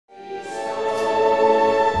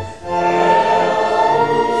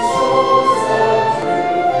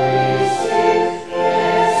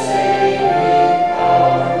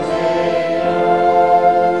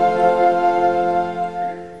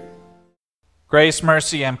Grace,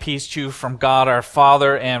 mercy, and peace to you from God our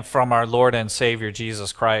Father and from our Lord and Savior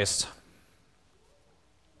Jesus Christ.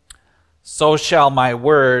 So shall my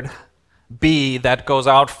word be that goes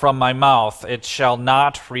out from my mouth. It shall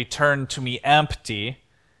not return to me empty,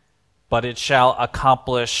 but it shall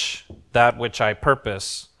accomplish that which I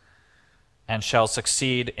purpose, and shall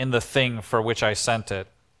succeed in the thing for which I sent it.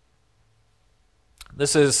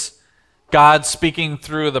 This is God speaking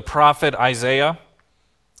through the prophet Isaiah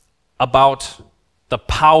about the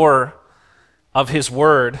power of his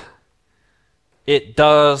word. It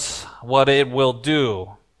does what it will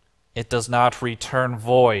do. It does not return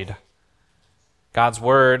void. God's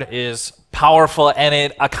word is powerful and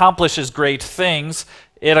it accomplishes great things.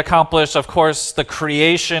 It accomplished, of course, the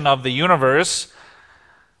creation of the universe.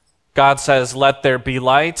 God says, "Let there be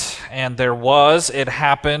light," and there was. It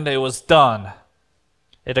happened. It was done.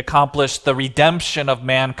 It accomplished the redemption of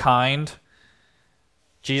mankind.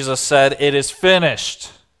 Jesus said, "It is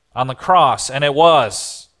finished," on the cross, and it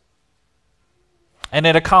was. And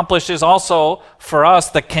it accomplishes also for us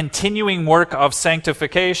the continuing work of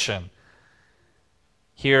sanctification.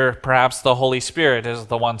 Here, perhaps the Holy Spirit is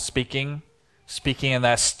the one speaking in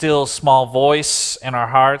that still small voice in our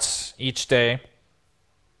hearts each day.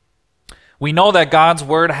 We know that God's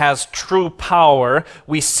word has true power.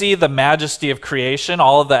 We see the majesty of creation,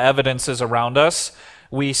 all of the evidences around us.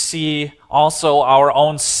 We see also our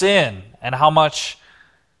own sin and how much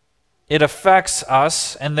it affects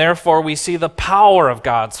us, and therefore we see the power of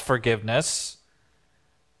God's forgiveness.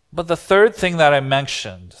 But the third thing that I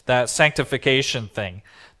mentioned, that sanctification thing,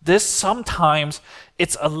 this sometimes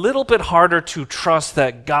it's a little bit harder to trust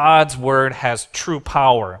that God's word has true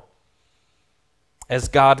power. As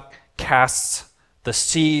God casts the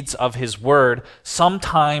seeds of his word,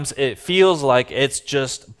 sometimes it feels like it's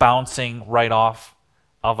just bouncing right off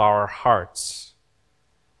of our hearts,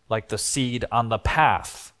 like the seed on the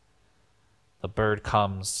path. The bird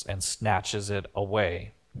comes and snatches it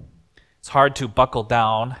away. It's hard to buckle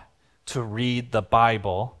down to read the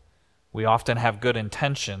Bible. We often have good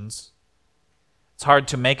intentions. It's hard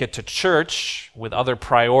to make it to church with other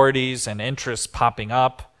priorities and interests popping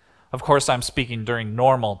up. Of course, I'm speaking during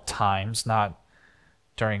normal times, not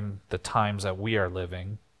during the times that we are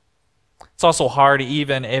living. It's also hard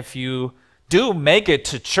even if you do make it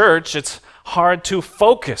to church. It's hard to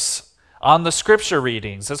focus on the scripture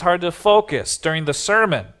readings. It's hard to focus during the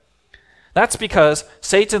sermon. That's because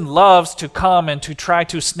Satan loves to come and to try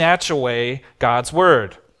to snatch away God's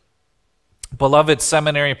word. Beloved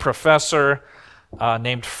seminary professor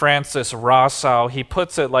named Francis Rousseau, he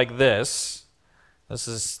puts it like this.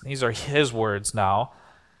 These are his words now.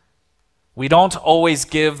 "We don't always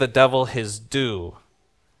give the devil his due.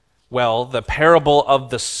 Well, the parable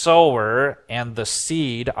of the sower and the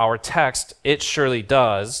seed, our text, it surely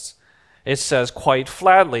does. It says quite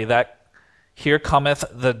flatly that here cometh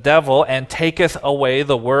the devil and taketh away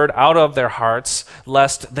the word out of their hearts,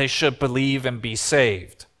 lest they should believe and be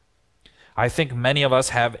saved." I think many of us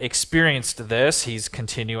have experienced this. He's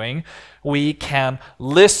continuing. We can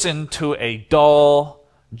listen to a dull,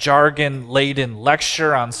 jargon-laden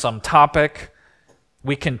lecture on some topic.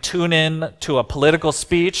 We can tune in to a political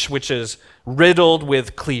speech which is riddled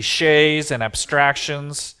with cliches and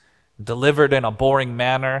abstractions, delivered in a boring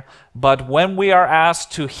manner. But when we are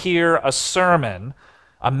asked to hear a sermon,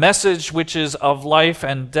 a message which is of life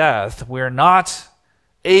and death, we're not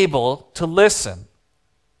able to listen.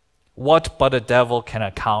 What but a devil can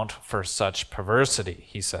account for such perversity,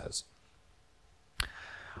 he says.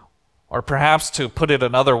 Or perhaps to put it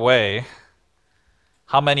another way,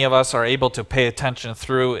 how many of us are able to pay attention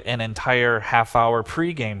through an entire half-hour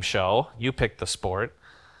pregame show? You pick the sport.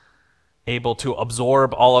 Able to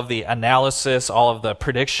absorb all of the analysis, all of the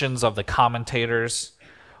predictions of the commentators.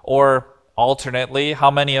 Or alternately,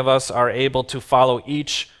 how many of us are able to follow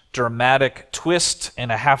each dramatic twist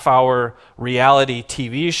in a half-hour reality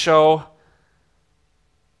TV show,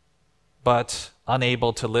 but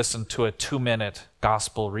unable to listen to a 2-minute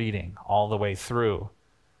gospel reading all the way through?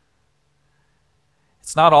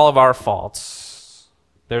 It's not all of our faults.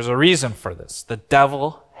 There's a reason for this. The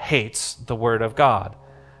devil hates the word of God,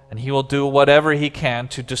 and he will do whatever he can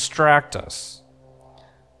to distract us,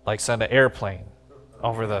 like send an airplane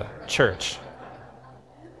over the church.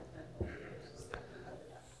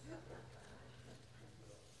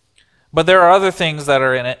 But there are other things that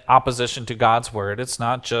are in opposition to God's word. It's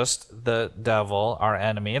not just the devil, our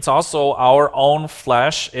enemy. It's also our own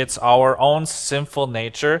flesh. It's our own sinful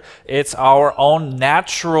nature. It's our own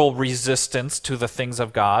natural resistance to the things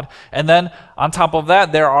of God. And then on top of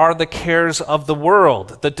that, there are the cares of the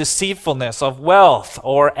world, the deceitfulness of wealth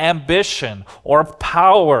or ambition or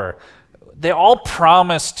power, they all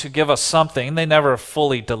promise to give us something. They never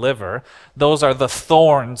fully deliver. Those are the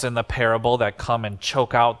thorns in the parable that come and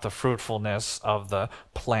choke out the fruitfulness of the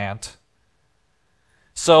plant.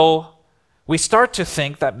 So we start to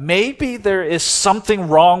think that maybe there is something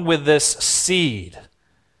wrong with this seed.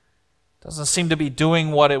 It doesn't seem to be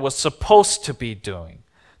doing what it was supposed to be doing.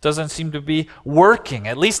 It doesn't seem to be working,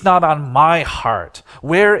 at least not on my heart.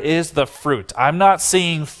 Where is the fruit? I'm not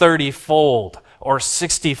seeing 30-fold or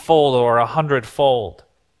 60-fold or 100-fold.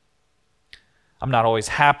 I'm not always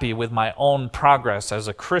happy with my own progress as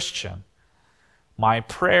a Christian. My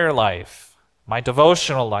prayer life, my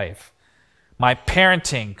devotional life, my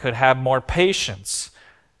parenting could have more patience.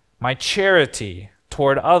 My charity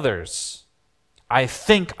toward others. I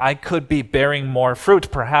think I could be bearing more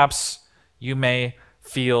fruit. Perhaps you may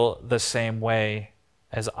feel the same way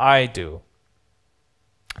as I do.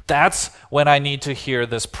 That's when I need to hear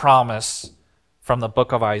this promise from the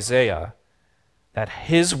book of Isaiah that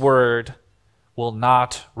his word will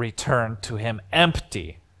not return to him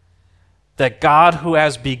empty. That God who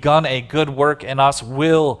has begun a good work in us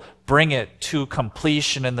will bring it to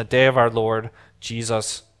completion in the day of our Lord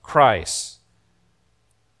Jesus Christ.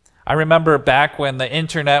 I remember back when the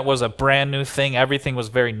internet was a brand new thing, everything was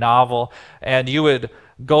very novel, and you would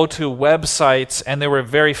go to websites and they were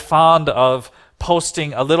very fond of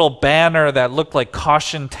posting a little banner that looked like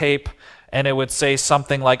caution tape, and it would say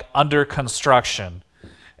something like under construction.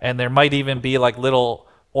 And there might even be like little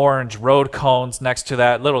orange road cones next to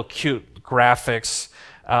that, little cute graphics.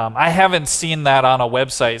 I haven't seen that on a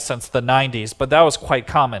website since the 90s, but that was quite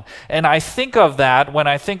common. And I think of that when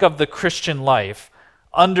I think of the Christian life,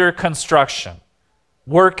 under construction,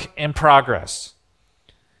 work in progress.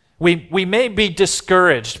 We may be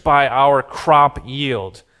discouraged by our crop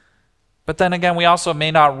yield, but then again, we also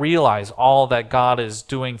may not realize all that God is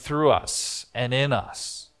doing through us and in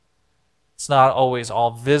us. It's not always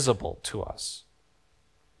all visible to us.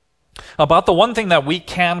 About the one thing that we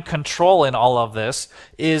can control in all of this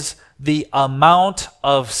is the amount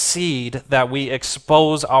of seed that we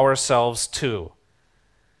expose ourselves to.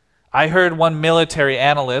 I heard one military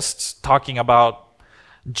analyst talking about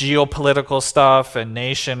geopolitical stuff and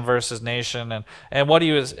nation versus nation, and what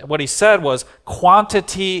he said was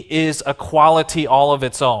quantity is a quality all of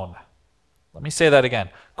its own. Let me say that again.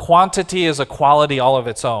 Quantity is a quality all of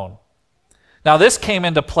its own. Now this came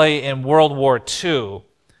into play in World War II.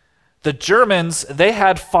 The Germans, they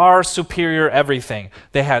had far superior everything.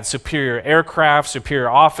 They had superior aircraft, superior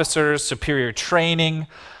officers, superior training,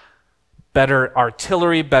 better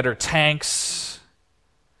artillery, better tanks.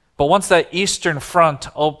 But once that Eastern Front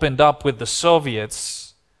opened up with the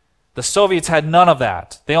Soviets had none of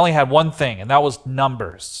that. They only had one thing, and that was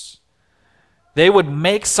numbers. They would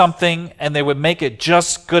make something, and they would make it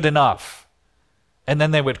just good enough, and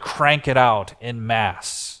then they would crank it out in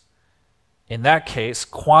mass. In that case,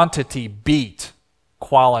 quantity beat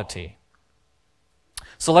quality.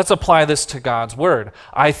 So let's apply this to God's word.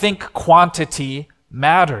 I think quantity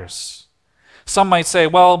matters. Some might say,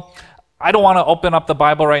 well, I don't want to open up the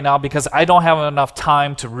Bible right now because I don't have enough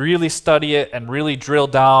time to really study it and really drill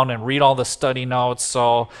down and read all the study notes,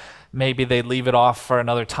 so maybe they leave it off for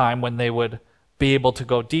another time when they would be able to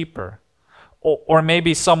go deeper. Or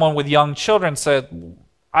maybe someone with young children said,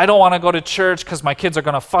 I don't want to go to church because my kids are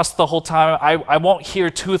going to fuss the whole time. I won't hear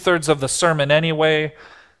 2/3 of the sermon anyway,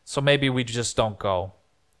 so maybe we just don't go.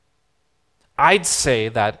 I'd say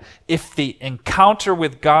that if the encounter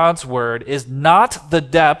with God's word is not the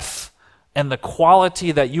depth and the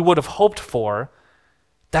quality that you would have hoped for,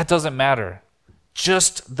 that doesn't matter.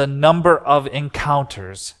 Just the number of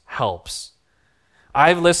encounters helps.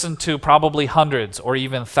 I've listened to probably hundreds or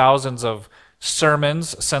even thousands of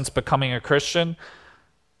sermons since becoming a Christian,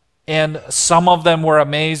 and some of them were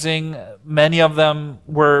amazing. Many of them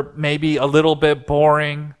were maybe a little bit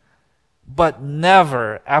boring, but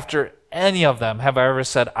never after any of them have I ever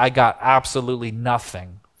said, I got absolutely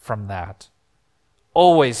nothing from that.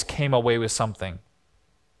 Always came away with something.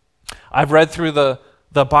 I've read through the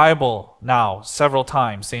Bible now several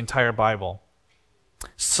times, the entire Bible.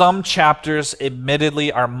 Some chapters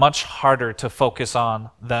admittedly are much harder to focus on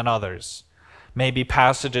than others. Maybe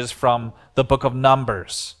passages from the book of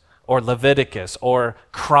Numbers, or Leviticus, or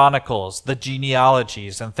Chronicles, the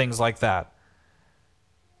genealogies, and things like that.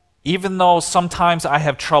 Even though sometimes I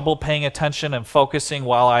have trouble paying attention and focusing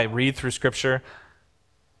while I read through Scripture,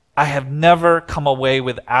 I have never come away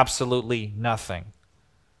with absolutely nothing.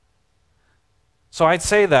 So I'd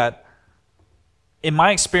say that in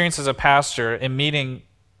my experience as a pastor, in meeting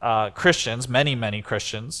Christians, many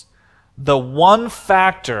Christians, the one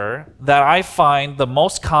factor that I find the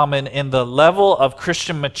most common in the level of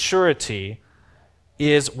Christian maturity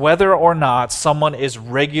is whether or not someone is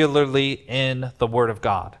regularly in the Word of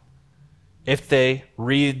God, if they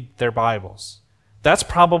read their Bibles. That's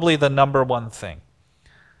probably the number one thing.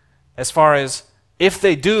 As far as if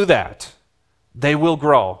they do that, they will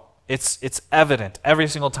grow. It's evident every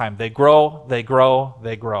single time. They grow, they grow,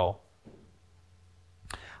 they grow.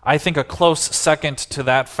 I think a close second to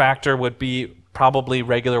that factor would be probably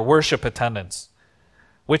regular worship attendance,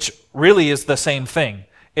 which really is the same thing.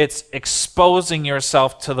 It's exposing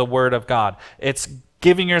yourself to the Word of God. It's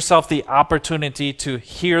giving yourself the opportunity to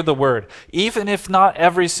hear the Word, even if not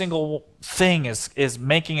every single thing is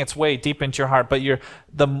making its way deep into your heart, but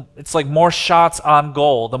it's like more shots on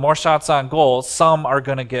goal. The more shots on goal, some are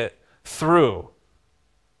going to get through.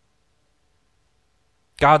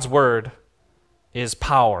 God's Word is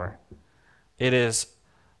power. It is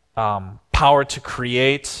power to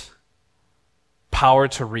create, power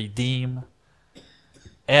to redeem,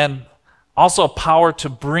 and also power to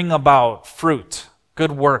bring about fruit,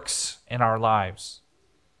 good works in our lives.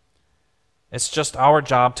 It's just our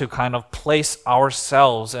job to kind of place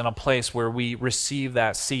ourselves in a place where we receive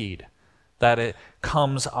that seed, that it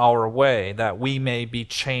comes our way, that we may be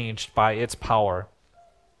changed by its power.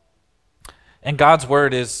 And God's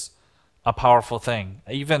Word is a powerful thing.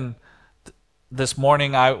 Even this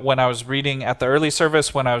morning, when I was reading at the early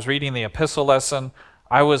service, when I was reading the epistle lesson,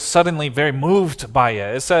 I was suddenly very moved by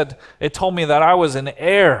it. It told me that I was an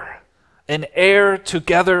heir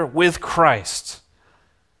together with Christ.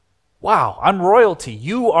 Wow, I'm royalty.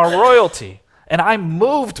 You are royalty. And I'm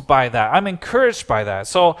moved by that. I'm encouraged by that.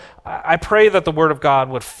 So I pray that the Word of God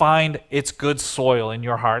would find its good soil in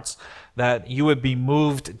your hearts, that you would be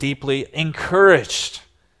moved deeply, encouraged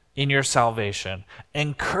in your salvation,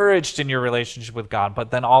 encouraged in your relationship with God,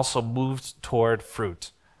 but then also moved toward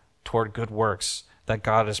fruit, toward good works that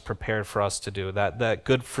God has prepared for us to do, that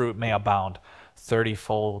good fruit may abound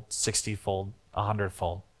 30-fold, 60-fold,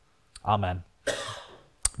 100-fold. Amen.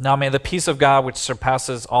 Now may the peace of God, which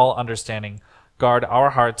surpasses all understanding, guard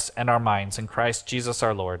our hearts and our minds in Christ Jesus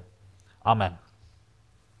our Lord. Amen.